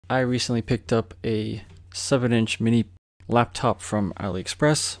I recently picked up a 7-inch mini laptop from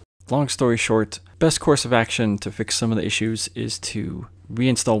AliExpress. Long story short, best course of action to fix some of the issues is to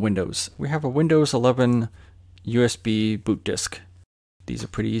reinstall Windows. We have a Windows 11 USB boot disk. These are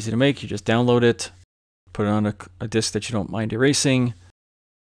pretty easy to make. You just download it, put it on a disk that you don't mind erasing,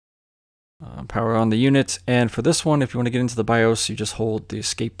 power on the unit, and for this one, if you want to get into the BIOS, you just hold the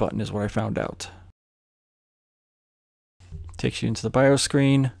escape button is what I found out. Takes you into the BIOS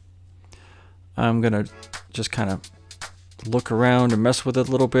screen. I'm gonna just kind of look around and mess with it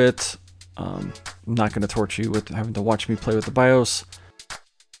a little bit. I'm not gonna torture you with having to watch me play with the BIOS.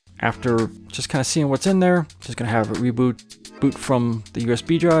 After just kind of seeing what's in there, just gonna have it boot from the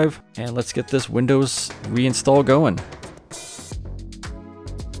USB drive, and let's get this Windows reinstall going.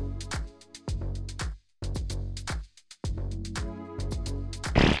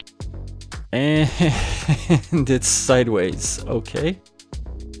 And it's sideways.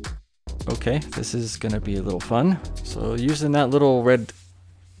 Okay, this is gonna be a little fun. So using that little red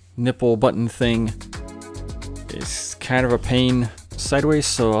nipple button thing is kind of a pain sideways,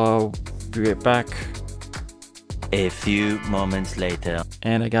 so I'll be right back. A few moments later.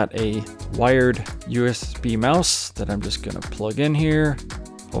 And I got a wired USB mouse that I'm just gonna plug in here.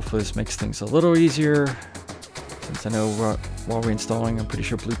 Hopefully this makes things a little easier, since I know while reinstalling, I'm pretty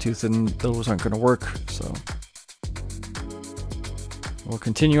sure Bluetooth and those aren't gonna work, so we'll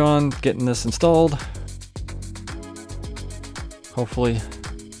continue on getting this installed. Hopefully,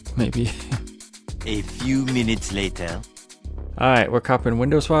 maybe. A few minutes later. Alright, we're copying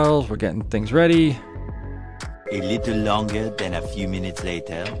Windows files, we're getting things ready. A little longer than a few minutes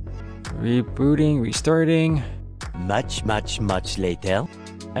later. Rebooting, restarting. Much later.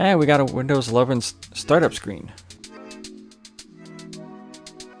 And we got a Windows 11 startup screen.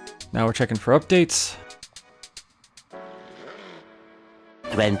 Now we're checking for updates.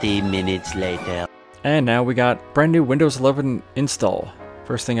 20 minutes later. And now we got brand new Windows 11 install.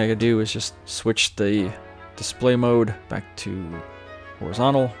 First thing I gotta do is just switch the display mode back to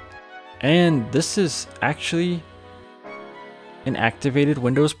horizontal. And this is actually an activated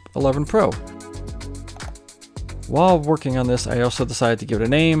Windows 11 Pro. While working on this, I also decided to give it a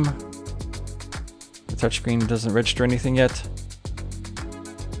name. The touchscreen doesn't register anything yet.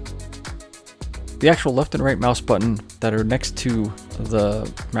 The actual left and right mouse button that are next to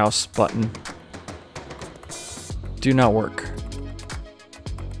the mouse button do not work.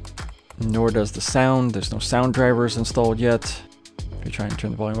 Nor does the sound. There's no sound drivers installed yet. If you try and turn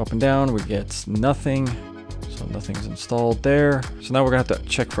the volume up and down, we get nothing. So nothing's installed there. So now we're gonna have to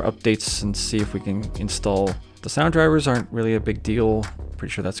check for updates and see if we can install. The sound drivers aren't really a big deal.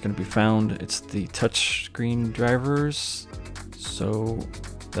 Pretty sure that's gonna be found. It's the touchscreen drivers. So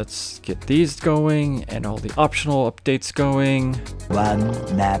let's get these going and all the optional updates going.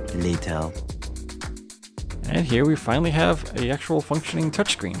 1 nap later. And here we finally have an actual functioning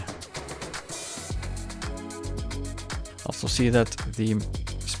touchscreen. Also see that the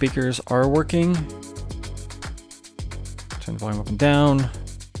speakers are working. Turn the volume up and down.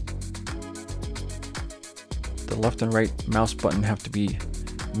 The left and right mouse button have to be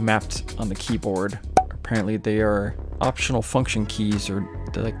mapped on the keyboard. Apparently they are optional function keys, or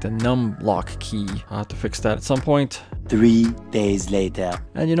they're like the num lock key. I'll have to fix that at some point. 3 days later.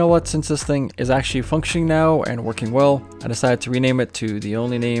 And you know what? Since this thing is actually functioning now and working well, I decided to rename it to the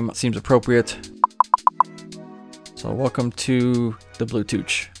only name that seems appropriate. So welcome to the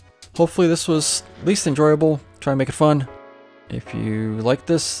Bluetooth. Hopefully this was at least enjoyable. Try and make it fun. If you like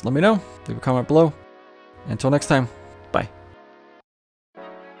this, let me know. Leave a comment below. Until next time.